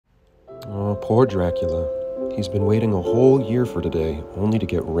Oh, poor Dracula. He's been waiting a whole year for today, only to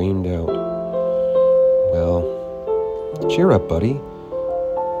get rained out. Well, cheer up, buddy.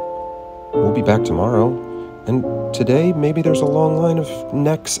 We'll be back tomorrow. And today, maybe there's a long line of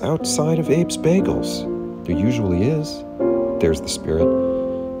necks outside of Abe's Bagels. There usually is. There's the spirit.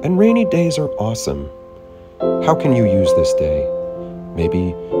 And rainy days are awesome. How can you use this day?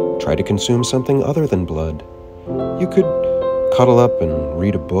 Maybe try to consume something other than blood. You could cuddle up and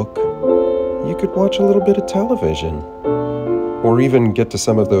read a book. You could watch a little bit of television. Or even get to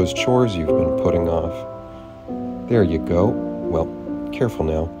some of those chores you've been putting off. There you go. Well, careful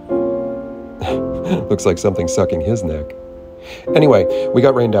now. Looks like something's sucking his neck. Anyway, we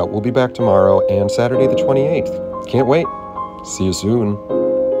got rained out. We'll be back tomorrow and Saturday the 28th. Can't wait. See you soon.